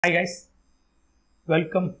Hi guys,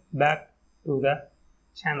 welcome back to the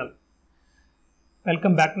channel.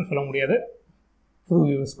 Welcome back to சொல்ல முடியாது, புது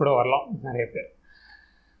views கூட வரலாம் நிறைய பேர்.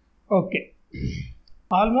 ஓகே,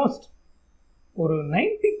 ஆல்மோஸ்ட் ஒரு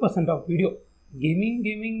 90% ஆஃப் வீடியோ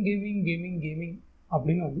கேமிங்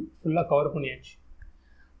அப்படின்னு வந்து ஃபுல்லாக கவர் பண்ணியாச்சு.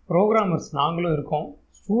 ப்ரோக்ராமர்ஸ் நாங்களும் இருக்கோம்,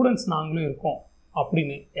 ஸ்டூடெண்ட்ஸ் நாங்களும் இருக்கோம்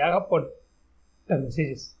அப்படின்னு ஏகப்பட்ட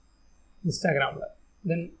மெசேஜஸ் இன்ஸ்டாகிராமில்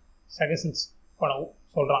தென் சஜஷன்ஸ் பண்ணவும்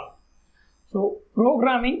சொல்கிறாங்க. ஸோ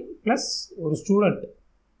ப்ரோக்ராமிங் ப்ளஸ் ஒரு ஸ்டூடெண்ட்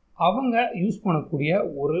அவங்க யூஸ் பண்ணக்கூடிய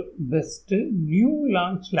ஒரு பெஸ்ட்டு நியூ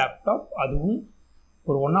லான்ச் லேப்டாப், அதுவும்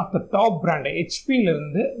ஒரு one of the top brand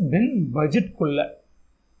ஹெச்பியிலேருந்து then பட்ஜெட்குள்ளே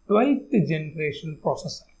 12th generation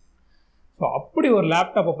processor. So அப்படி ஒரு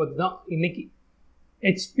லேப்டாப்பை பற்றி தான் இன்றைக்கி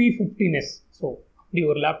HP 15s. ஸோ அப்படி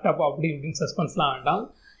ஒரு லேப்டாப் அப்படி இப்படின்னு சஸ்பென்ஸ்லாம் வேண்டாம்.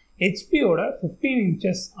 ஹெச்பியோட 15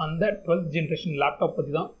 inches அந்த 12th ஜென்ரேஷன் லேப்டாப்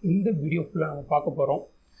பற்றி தான் இந்த வீடியோ ஃபுல்லாக நம்ம பார்க்க போகிறோம்.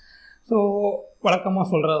 ஸோ வழக்கமாக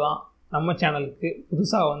சொல்கிறது தான், நம்ம சேனலுக்கு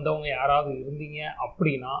புதுசாக வந்தவங்க யாராவது இருந்தீங்க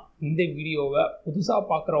அப்படின்னா, இந்த வீடியோவை புதுசாக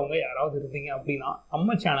பார்க்குறவங்க யாராவது இருந்தீங்க அப்படின்னா,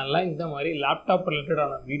 நம்ம சேனலில் இந்த மாதிரி லேப்டாப்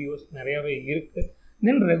ரிலேட்டடான வீடியோஸ் நிறையாவே இருக்குது,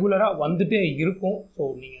 தென் ரெகுலராக வந்துகிட்டே இருக்கும். ஸோ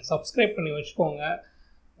நீங்கள் சப்ஸ்கிரைப் பண்ணி வச்சுக்கோங்க,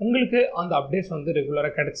 உங்களுக்கு அந்த அப்டேட்ஸ் வந்து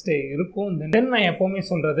ரெகுலராக கிடச்சிட்டே இருக்கும். தென் நான் எப்போவுமே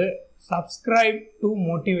சொல்கிறது, subscribe to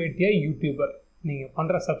motivate a YouTuber. நீங்கள்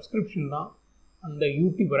பண்ணுற சப்ஸ்கிரிப்ஷன் தான் அந்த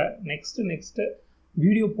யூடியூபரை நெக்ஸ்ட்டு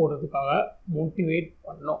வீடியோ போடுறதுக்காக மோட்டிவேட்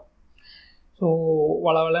பண்ணோம். ஸோ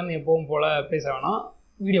வளவலன்னு எப்பவும் போல் பேச வேணாம்,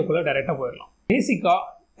 வீடியோக்குள்ளே டைரெக்டாக போயிடலாம். பேசிக்காக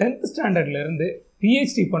 10th ஸ்டாண்டர்ட்லேருந்து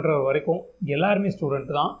பிஹெச்டி பண்ணுற வரைக்கும் எல்லாருமே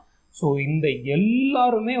ஸ்டூடெண்ட் தான். ஸோ இந்த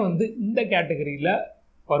எல்லாருமே வந்து இந்த கேட்டகரியில்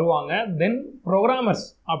வருவாங்க. தென் ப்ரோக்ராமர்ஸ்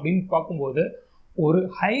அப்படின்னு பார்க்கும்போது ஒரு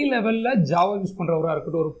ஹை லெவலில் ஜாவா யூஸ் பண்ணுறவராக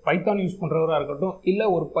இருக்கட்டும், ஒரு பைத்தான் யூஸ் பண்ணுறவராக இருக்கட்டும், இல்லை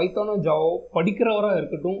ஒரு பைத்தானோ ஜாவோ படிக்கிறவராக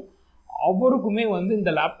இருக்கட்டும், அவருக்குமே வந்து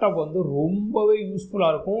இந்த லேப்டாப் வந்து ரொம்பவே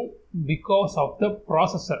யூஸ்ஃபுல்லாக இருக்கும் பிகாஸ் ஆஃப் த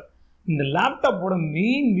ப்ராசஸர். இந்த லேப்டாப்போட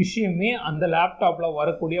மெயின் விஷயமே அந்த லேப்டாப்பில்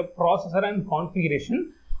வரக்கூடிய ப்ராசஸர் அண்ட் கான்ஃபிகரேஷன்.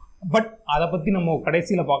 பட் அதை பற்றி நம்ம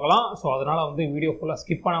கடைசியில் பார்க்கலாம். ஸோ அதனால் வந்து வீடியோ ஃபுல்லாக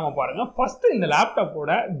ஸ்கிப் பண்ணாமல் பாருங்கள். ஃபஸ்ட்டு இந்த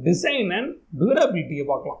லேப்டாப்போட டிசைன் அண்ட் டியூரபிலிட்டியை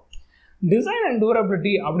பார்க்கலாம். டிசைன் அண்ட்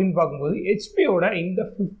டியூரபிலிட்டி அப்படின்னு பார்க்கும்போது ஹெச்பியோட இந்த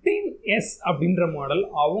 15s அப்படின்ற மாடல்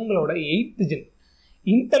அவங்களோட 8th gen,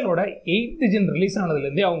 இன்டலோட 8th gen release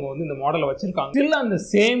ஆனதுலேருந்தே அவங்க வந்து இந்த மாடலை வச்சுருக்காங்க. ஸ்டில் அந்த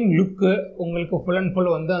சேம் லுக்கு உங்களுக்கு ஃபுல் அண்ட்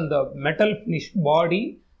ஃபுல் வந்து அந்த மெட்டல் ஃபினிஷ் பாடி,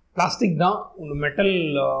 பிளாஸ்டிக் தான், ஒன்று மெட்டல்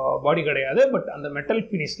பாடி கிடையாது. பட் அந்த மெட்டல்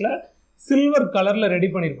ஃபினிஷில் சில்வர் கலரில்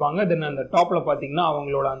ரெடி பண்ணியிருப்பாங்க. தென் அந்த டாப்பில் பார்த்தீங்கன்னா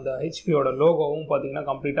அவங்களோட அந்த ஹெச்பியோட லோகோவும் பார்த்தீங்கன்னா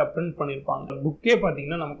கம்ப்ளீட்டாக பிரிண்ட் பண்ணியிருப்பாங்க. லுக்கே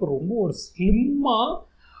பார்த்தீங்கன்னா நமக்கு ரொம்ப ஒரு ஸ்லிம்மாக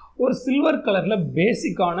ஒரு சில்வர் கலரில்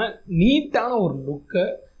பேசிக்கான நீட்டான ஒரு லுக்கு.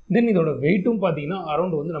 தென் இதோட வெயிட்டும் பார்த்தீங்கன்னா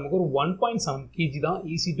அரௌண்ட் வந்து நமக்கு ஒரு 1.7 kg தான்,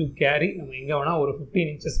 ஈஸி டு கேரி. நம்ம எங்கே வேணால் ஒரு 15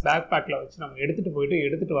 inches பேக் பேக்கில் வச்சு நம்ம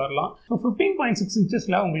எடுத்துகிட்டு வரலாம். ஸோ 15.6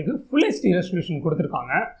 inchesல உங்களுக்கு ஃபுல் HD ரெசல்யூஷன்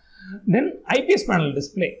கொடுத்துருக்காங்க. தென் ஐபிஎஸ் பேனல்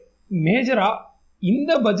டிஸ்பிளே. மேஜராக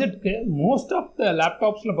இந்த பட்ஜெட்க்கு மோஸ்ட் ஆஃப் த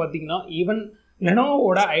லேப்டாப்ஸில் பார்த்தீங்கன்னா ஈவன்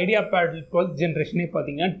லெனோவோட ஐடியா பேட் 12th ஜென்ரேஷனே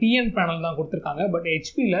பார்த்தீங்கன்னா டிஎன் பேனல் தான் கொடுத்துருக்காங்க. பட்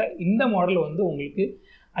ஹெச்பியில் இந்த மாடல் வந்து உங்களுக்கு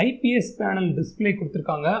ஐபிஎஸ் பேனல் டிஸ்பிளே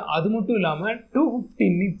கொடுத்துருக்காங்க. அது மட்டும் இல்லாமல் 250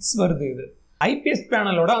 nits வருது. இது ஐபிஎஸ்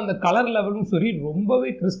பேனலோட அந்த கலர் லெவலும் சரி ரொம்பவே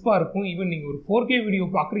கிறிஸ்பாக இருக்கும். ஈவன் நீங்கள் ஒரு 4K வீடியோ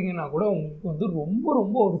பார்க்குறீங்கன்னா கூட உங்களுக்கு வந்து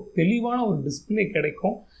ரொம்ப ஒரு தெளிவான ஒரு டிஸ்பிளே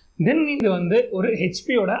கிடைக்கும். தென் இது வந்து ஒரு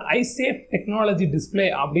ஹெச்பியோட ஐசேஃப் டெக்னாலஜி டிஸ்பிளே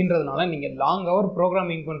அப்படின்றதுனால நீங்கள் லாங் ஹவர்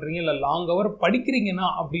ப்ரோக்ராமிங் பண்ணுறீங்க, இல்லை லாங் ஹவர் படிக்கிறீங்கன்னா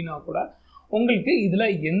அப்படின்னா கூட உங்களுக்கு இதில்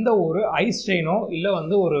எந்த ஒரு ஐ ஸ்ட்ரெயினோ இல்லை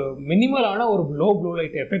வந்து ஒரு மினிமலான ஒரு லோ ப்ளூ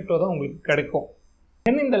லைட் எஃபெக்டோ தான் உங்களுக்கு கிடைக்கும்.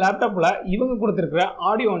 தென் இந்த லேப்டாப்பில் இவங்க கொடுத்துருக்கிற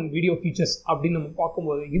ஆடியோ அண்ட் வீடியோ ஃபீச்சர்ஸ் அப்படின்னு நம்ம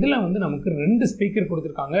பார்க்கும்போது இதில் வந்து நமக்கு 2 ஸ்பீக்கர்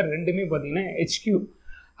கொடுத்துருக்காங்க. ரெண்டுமே பார்த்தீங்கன்னா HQ,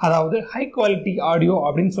 அதாவது ஹை குவாலிட்டி ஆடியோ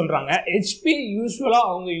அப்படின்னு சொல்கிறாங்க. ஹெச்பி யூஸ்வலாக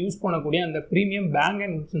அவங்க யூஸ் பண்ணக்கூடிய அந்த premium bang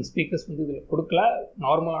and Wilson speakers வந்து இதில் கொடுக்கல,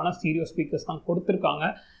 நார்மலான ஸ்டீரியோ ஸ்பீக்கர்ஸ் தான் கொடுத்துருக்காங்க.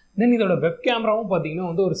 தென் இதோட வெப் கேமராவும் பார்த்தீங்கன்னா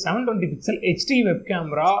வந்து ஒரு 720 pixel HD web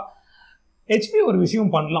camera. HP ஒரு விஷயம்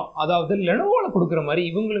பண்ணலாம், அதாவது லெனோவோவில் கொடுக்குற மாதிரி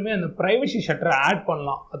இவங்களுமே அந்த ப்ரைவசி ஷட்டரை ஆட்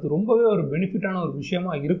பண்ணலாம். அது ரொம்பவே ஒரு பெனிஃபிட்டான ஒரு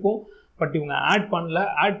விஷயமா இருக்கும். பட் இவங்க ஆட்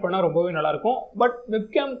பண்ணால் ரொம்பவே நல்லாயிருக்கும். பட்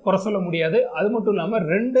வெப்கேம் குறை சொல்ல முடியாது. அது மட்டும் இல்லாமல்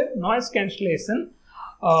 2 நாய்ஸ் கேன்சலேஷன்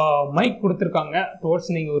மைக் கொடுத்துருக்காங்க.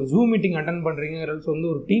 டுவர்ட்ஸ் நீங்கள் ஒரு ஜூம் மீட்டிங் அட்டன் பண்ணுறீங்க, வந்து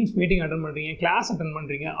ஒரு டீம்ஸ் மீட்டிங் அட்டன் பண்ணுறீங்க, கிளாஸ் அட்டன்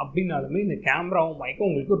பண்ணுறீங்க அப்படின்னாலுமே இந்த கேமராவும் மைக்கும்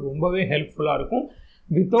உங்களுக்கு ரொம்பவே ஹெல்ப்ஃபுல்லாக இருக்கும்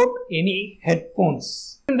வித்தவுட் எனி ஹெட்ஃபோன்ஸ்.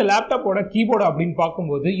 இந்த லேப்டாப்போட கீபோர்டு அப்படின்னு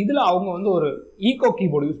பார்க்கும்போது இதில் அவங்க வந்து ஒரு ஈகோ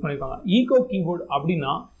கீபோர்டு யூஸ் பண்ணியிருக்காங்க. ஈகோ கீபோர்டு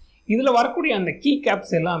அப்படின்னா இதில் வரக்கூடிய அந்த கீ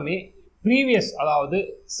கேப்ஸ் எல்லாமே ப்ரீவியஸ் அதாவது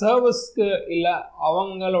சர்வீஸ்க்கு இல்லை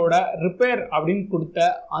அவங்களோட ரிப்பேர் அப்படின்னு கொடுத்த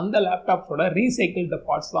அந்த லேப்டாப்ஸோட ரீசைக்கிள்டு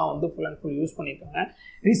பார்ட்ஸ் தான் வந்து ஃபுல் அண்ட் ஃபுல் யூஸ் பண்ணியிருக்காங்க.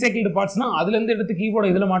 ரீசைக்கிள்டு பார்ட்ஸ்னால் அதுலேருந்து எடுத்து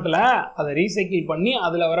கீபோர்டு இதில் மாட்டலை, அதை ரீசைக்கிள் பண்ணி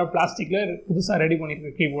அதில் வர பிளாஸ்டிக்கில் புதுசாக ரெடி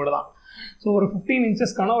பண்ணியிருக்க கீபோர்டு தான். ஸோ ஒரு 15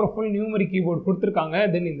 இன்ச்சஸ்க்கான ஒரு ஃபுல் நியூமரிக் கீபோர்டு கொடுத்துருக்காங்க.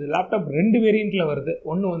 தென் இந்த லேப்டாப் 2 வேரியண்ட்டில் வருது.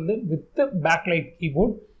 ஒன்று வந்து வித் பேக்லைட்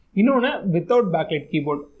கீபோர்ட், இன்னொன்று வித்தவுட் பேக்லைட்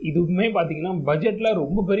கீபோர்ட். இதுவுமே பார்த்தீங்கன்னா பட்ஜெட்டில்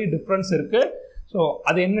ரொம்ப பெரிய டிஃப்ரென்ஸ் இருக்குது. ஸோ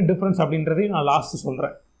அது என்ன டிஃப்ரென்ஸ் அப்படின்றதையும் நான் லாஸ்ட்டு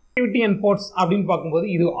சொல்கிறேன். கனெக்டிவிட்டி அண்ட் போர்ட்ஸ் அப்படின்னு பார்க்கும்போது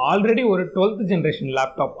இது ஆல்ரெடி ஒரு 12th ஜென்ரேஷன்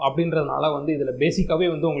லேப்டாப் அப்படின்றதுனால வந்து இதில் பேசிக்காகவே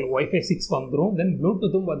வந்து உங்களுக்கு Wi-Fi 6 வந்துடும். தென்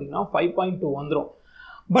ப்ளூடூத்தும் பார்த்தீங்கன்னா 5.2 வந்துடும்.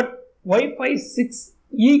 பட் Wi-Fi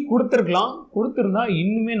 6E கொடுத்துருந்தா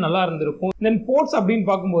இன்னுமே நல்லா இருந்திருக்கும். தென் போர்ட்ஸ் அப்படின்னு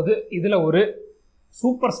பார்க்கும்போது இதில் ஒரு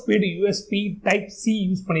super speed USB Type-C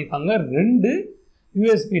use பண்ணியிருக்காங்க. 2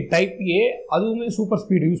 USB Type-A அதுவுமே சூப்பர்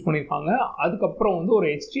ஸ்பீடு யூஸ் பண்ணியிருக்காங்க. அதுக்கப்புறம் வந்து ஒரு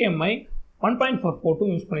HDMI 1.4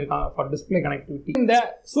 போர்ட்டும் யூஸ் பண்ணியிருக்காங்க ஃபார் டிஸ்பிளே கனெக்டிவிட்டி. இந்த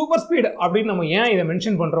சூப்பர் ஸ்பீடு அப்படின்னு நம்ம ஏன் இதை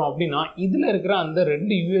மென்ஷன் பண்ணுறோம் அப்படின்னா இதில் இருக்கிற அந்த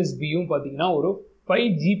 2 USBயும் பார்த்தீங்கன்னா ஒரு 5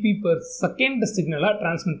 GB/s சிக்னலாக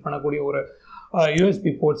டிரான்ஸ்மிட் பண்ணக்கூடிய ஒரு USB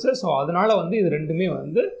போர்ட்ஸு. ஸோ அதனால் வந்து இது ரெண்டுமே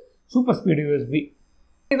வந்து சூப்பர் ஸ்பீடு USB.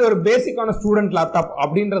 இது ஒரு பேசிக்கான ஸ்டூடெண்ட் லேப்டாப்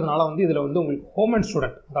அப்படின்றதுனால வந்து இதில் வந்து உங்களுக்கு ஹோம் அண்ட்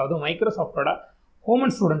ஸ்டூடெண்ட் அதாவது மைக்ரோசாஃப்டோட ஹோம்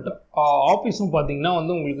அண்ட் ஸ்டூடெண்ட் ஆஃபீஸும் பார்த்தீங்கன்னா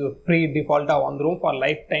வந்து உங்களுக்கு ஃப்ரீ டிஃபால்ட்டாக வந்துடும் ஃபார்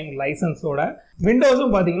லைஃப் டைம் லைசன்ஸோட.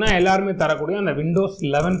 விண்டோஸும் பார்த்தீங்கன்னா எல்லாருமே தரக்கூடிய அந்த Windows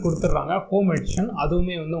 11 கொடுத்துட்றாங்க ஹோம் எடிஷன்,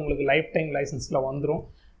 அதுவுமே வந்து உங்களுக்கு லைஃப் டைம் லைசன்ஸில் வந்துடும்.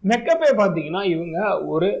 மெக்கப்பே பார்த்தீங்கன்னா இவங்க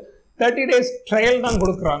ஒரு 30 days ட்ரையல் தான்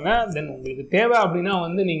கொடுக்குறாங்க. தென் உங்களுக்கு தேவை அப்படின்னா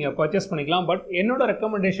வந்து நீங்கள் பர்ச்சேஸ் பண்ணிக்கலாம். பட் என்னோட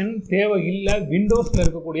ரெக்கமெண்டேஷன் தேவை இல்லை. விண்டோஸில்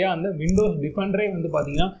இருக்கக்கூடிய அந்த விண்டோஸ் டிஃபெண்டரே வந்து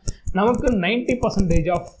பார்த்தீங்கன்னா நமக்கு 90%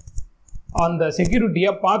 ஆஃப் அந்த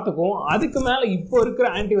செக்யூரிட்டியை பார்த்துக்கும். அதுக்கு மேலே இப்போ இருக்கிற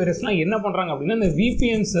ஆன்டிவைரஸ்லாம் என்ன பண்ணுறாங்க அப்படின்னா இந்த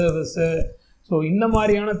VPN சர்வீஸு, ஸோ இந்த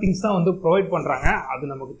மாதிரியான திங்ஸ் தான் வந்து ப்ரொவைட் பண்ணுறாங்க. அது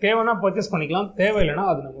நமக்கு தேவைன்னா பர்ச்சேஸ் பண்ணிக்கலாம், தேவையில்லைன்னா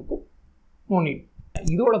அது நமக்கு நோ நீட்.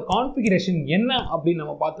 இதோட கான்ஃபிகரேஷன் என்ன அப்படின்னு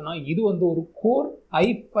நம்ம பார்த்தோன்னா இது வந்து ஒரு Core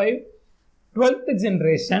i5 12th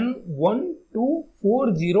generation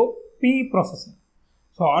 1240P processor.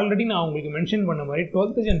 So already நான் உங்களுக்கு மென்ஷன் பண்ண மாதிரி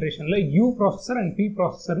 12th ஜென்ரேஷனில் U processor and P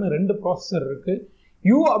ப்ராசஸர்னு 2 processor இருக்குது.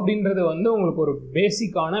 U அப்படின்றது வந்து உங்களுக்கு ஒரு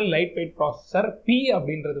பேசிக்கான லைட் வெயிட் ப்ராசஸர். P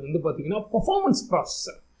அப்படின்றது வந்து பார்த்தீங்கன்னா பர்ஃபார்மன்ஸ்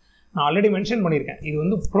ப்ராசஸர். நான் ஆல்ரெடி மென்ஷன் பண்ணியிருக்கேன் இது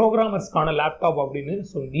வந்து ப்ரோக்ராமர்ஸ்க்கான லேப்டாப் அப்படின்னு.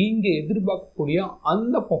 ஸோ நீங்கள் எதிர்பார்க்கக்கூடிய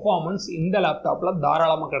அந்த பர்ஃபார்மன்ஸ் இந்த லேப்டாப்பில்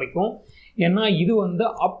தாராளமாக கிடைக்கும். ஏன்னா இது வந்து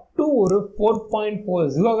அப் டு ஒரு 4.4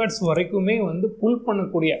 GHz வரைக்குமே வந்து புல்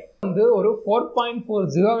பண்ணக்கூடிய வந்து ஒரு 4.4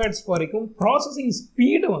 GHz வரைக்கும் ப்ராசஸிங்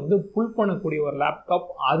ஸ்பீடு வந்து புல் பண்ணக்கூடிய ஒரு லேப்டாப்.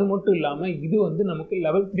 அது மட்டும் இல்லாமல் இது வந்து நமக்கு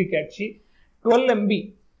level 3 கேட்சி 12 MB.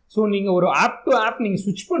 ஸோ நீங்கள் ஒரு ஆப் டு ஆப் நீங்கள்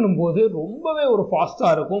ஸ்விட்ச் பண்ணும்போது ரொம்பவே ஒரு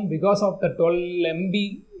ஃபாஸ்ட்டாக இருக்கும் because of the 12 MB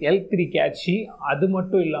L3 catchy. அது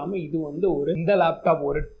மட்டும் இல்லாமல் இது வந்து இந்த லேப்டாப்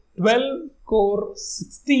ஒரு 12 core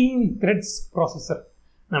 16 threads ப்ராசஸர்.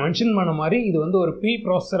 நான் மென்ஷன் பண்ண மாதிரி இது வந்து ஒரு P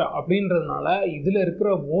ப்ராசஸர் அப்படின்றதுனால இதில் இருக்கிற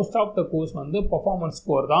மோஸ்ட் ஆஃப் த கோர்ஸ் வந்து பர்ஃபார்மன்ஸ்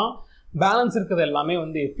கோர் தான். பேலன்ஸ் இருக்கிறது எல்லாமே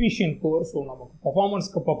வந்து எஃபிஷியன்ட் கோர். ஸோ நமக்கு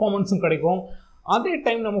பர்ஃபார்மன்ஸும் கிடைக்கும். அதே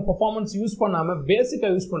டைம் நம்ம பர்ஃபார்மன்ஸ் யூஸ் பண்ணாமல்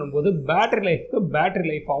பேசிக்காக யூஸ் பண்ணும்போது பேட்டரி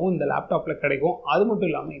லைஃபாகவும் இந்த லேப்டாப்பில் கிடைக்கும். அது மட்டும்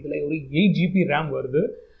இல்லாமல் இதில் ஒரு 8 GB ரேம் வருது.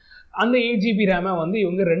 அந்த 8 GB ரேமை வந்து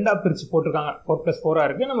இவங்க 2ஆக பிரித்து போட்டிருக்காங்க. 4+4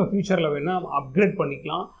 இருக்குது. நம்ம ஃபியூச்சரில் வேணால் அப்கிரேட்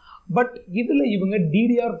பண்ணிக்கலாம். பட் இதில் இவங்க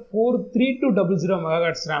DDR4 3200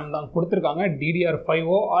 MHz ரேம் தான் கொடுத்துருக்காங்க.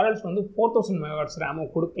 DDR5 ஆர்எல்ஸ் வந்து 4000 MHz ரேமோ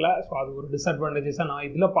கொடுக்கல. ஸோ அது ஒரு டிஸ்அட்வான்டேஜஸாக நான்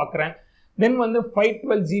இதில் பார்க்குறேன். தென் வந்து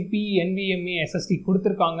 512GB NVMe SSD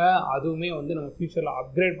கொடுத்துருக்காங்க. அதுவுமே வந்து நம்ம ஃபியூச்சரில்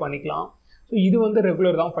அப்கிரேட் பண்ணிக்கலாம். ஸோ இது வந்து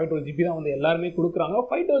ரெகுலர் தான், 512GB தான் வந்து எல்லாருமே கொடுக்குறாங்க.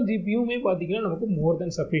 512GBயுமே பார்த்தீங்கன்னா நமக்கு மோர்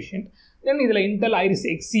தென் சஃபிஷியன்ட். தென் இதில் Intel Iris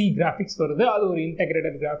Xe கிராஃபிக்ஸ் வருது. அது ஒரு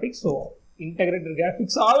இன்டெகிரேட்டட் கிராஃபிக்ஸ். ஸோ இன்டெகிரேட்டட்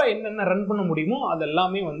கிராஃபிக்ஸால் என்னென்ன ரன் பண்ண முடியுமோ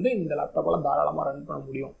அதெல்லாமே வந்து இந்த லேப்டாப்பால் தாராளமாக ரன் பண்ண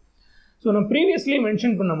முடியும். ஸோ நான் ப்ரீவியஸ்லி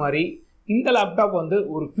மென்ஷன் பண்ண மாதிரி இந்த லேப்டாப் வந்து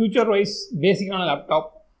ஒரு ஃபியூச்சர் வைஸ் பேசிக்கான லேப்டாப்,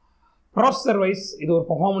 ப்ராசஸர் வைஸ் இது ஒரு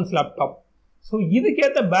performance laptop. So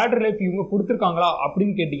இதுக்கேற்ற battery life இவங்க கொடுத்துருக்காங்களா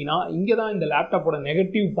அப்படின்னு கேட்டிங்கன்னா இங்கே தான் இந்த லேப்டாப்போட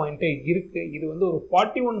நெகட்டிவ் பாயிண்ட்டே இருக்குது. இது வந்து ஒரு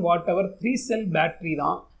 41 Wh 3 cell பேட்டரி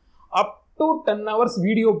தான். Up to 10 hours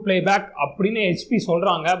video playback அப்படின்னு HP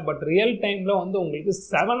சொல்கிறாங்க. பட் ரியல் டைமில் வந்து உங்களுக்கு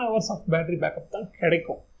 7 hours ஆஃப் பேட்டரி பேக்கப் தான்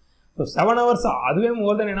கிடைக்கும். ஸோ 7 hours அதுவே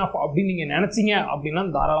மோர் தென் எனஃப் அப்படின்னு நீங்கள் நினச்சிங்க அப்படின்னா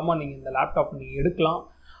தாராளமாக நீங்கள் இந்த லேப்டாப் நீங்கள் எடுக்கலாம்.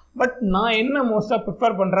 பட் நான் என்ன மோஸ்ட்டாக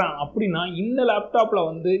ப்ரிஃபர் பண்ணுறேன் அப்படின்னா இந்த லேப்டாப்பில்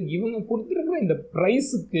வந்து இவங்க கொடுத்துருக்குற இந்த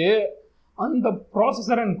ப்ரைஸுக்கு அந்த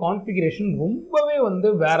ப்ராசஸர் அண்ட் கான்ஃபிகரேஷன் ரொம்பவே வந்து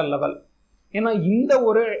வேறு லெவல். ஏன்னா இந்த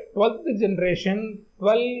ஒரு 12th ஜென்ரேஷன்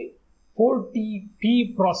 1240P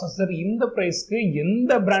ப்ராசஸர் இந்த ப்ரைஸ்க்கு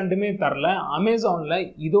எந்த பிராண்டுமே தரல. அமேசானில்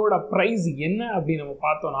இதோட ப்ரைஸ் என்ன அப்படின்னு நம்ம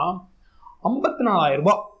பார்த்தோன்னா 54,000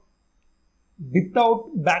 ரூபாய். வித்தவுட்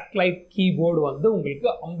பேக்லைட் கீபோர்டு வந்து உங்களுக்கு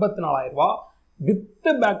 54,000 ரூபாய். வித்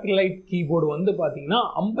பேக்லைட் கீபோர்டு வந்து பார்த்தீங்கன்னா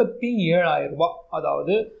 57,000 ரூபாய்.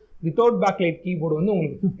 அதாவது வித்தவுட் பேக்லைட் கீபோர்டு வந்து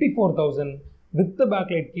உங்களுக்கு 54,000, வித்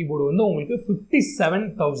பேக்லைட் கீபோர்டு வந்து உங்களுக்கு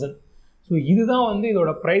 57,000. ஸோ இதுதான் வந்து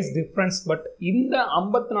இதோட ப்ரைஸ் டிஃப்ரென்ஸ். பட் இந்த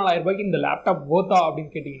 54,000 ரூபாய்க்கு இந்த லேப்டாப் ஒர்த்தா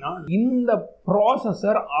அப்படின்னு கேட்டிங்கன்னா இந்த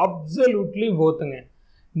ப்ராசஸர் அப்சல்யூட்லி ஒர்த்துங்க.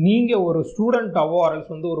 நீங்கள் ஒரு ஸ்டூடெண்ட்டாவோ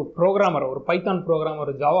ஆர்எல்ஸ் வந்து ஒரு ப்ரோக்ராமர், ஒரு பைத்தான்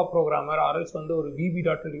ப்ரோக்ராமர், ஜாவா ப்ரோக்ராமர், ஆர்எல்ஸ் வந்து ஒரு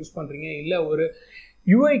VB.NET யூஸ் பண்ணுறீங்க, இல்லை ஒரு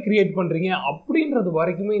UI கிரியேட் பண்ணுறீங்க அப்படின்றது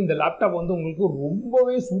வரைக்குமே இந்த லேப்டாப் வந்து உங்களுக்கு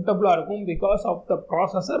ரொம்பவே சூட்டபுளாக இருக்கும். பிகாஸ் ஆஃப் த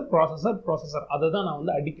ப்ராசஸர் அதை தான் நான்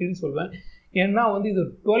வந்து அடிக்கடி சொல்வேன். ஏன்னா வந்து இது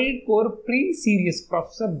 12 கோர் ப்ரீ சீரியஸ்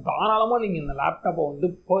ப்ராசஸர். தாராளமாக நீங்கள் இந்த லேப்டாப்பை வந்து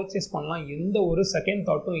பர்ச்சேஸ் பண்ணலாம் எந்த ஒரு செகண்ட்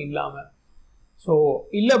தாட்டும் இல்லாமல். ஸோ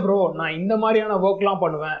இல்லை ப்ரோ நான் இந்த மாதிரியான ஒர்க்லாம்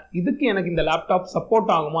பண்ணுவேன், இதுக்கு எனக்கு இந்த லேப்டாப்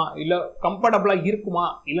சப்போர்ட் ஆகுமா, இல்லை கம்ஃபர்டபுளாக இருக்குமா,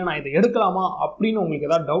 இல்லை நான் இதை எடுக்கலாமா அப்படின்னு உங்களுக்கு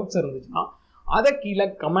ஏதாவது டவுட்ஸ் இருந்துச்சுன்னா அதை கீழே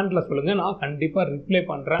கமெண்ட்டில் சொல்லுங்கள், நான் கண்டிப்பாக ரிப்ளை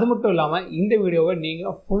பண்ணுறேன். அது மட்டும் இல்லாமல் இந்த வீடியோவை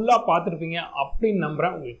நீங்கள் ஃபுல்லாக பார்த்துருப்பீங்க அப்படின்னு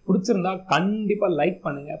நம்புகிறேன். உங்களுக்கு பிடிச்சிருந்தா கண்டிப்பாக லைக்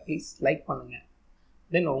பண்ணுங்கள், ப்ளீஸ் லைக் பண்ணுங்கள்.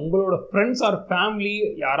 தென் உங்களோட ஃப்ரெண்ட்ஸ் ஆர் ஃபேமிலி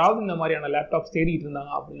யாராவது இந்த மாதிரியான லேப்டாப்ஸ் தேடிட்டு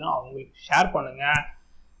இருந்தாங்க அப்படின்னா அவங்களுக்கு ஷேர் பண்ணுங்கள்.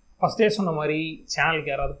 ஃபஸ்ட்டே சொன்ன மாதிரி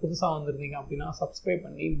சேனலுக்கு யாராவது புதுசாக வந்திருந்தீங்க அப்படின்னா சப்ஸ்கிரைப்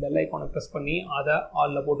பண்ணி பெல் ஐக்கானை ப்ரெஸ் பண்ணி அதை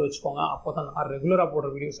ஆலில் போட்டு வச்சுக்கோங்க. அப்போ தான் நான் ரெகுலராக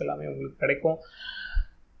போடுற வீடியோஸ் எல்லாமே உங்களுக்கு கிடைக்கும்.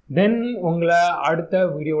 தென் உங்களை அடுத்த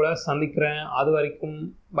வீடியோவில் சந்திக்கிறேன். அது வரைக்கும்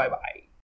பை பாய்.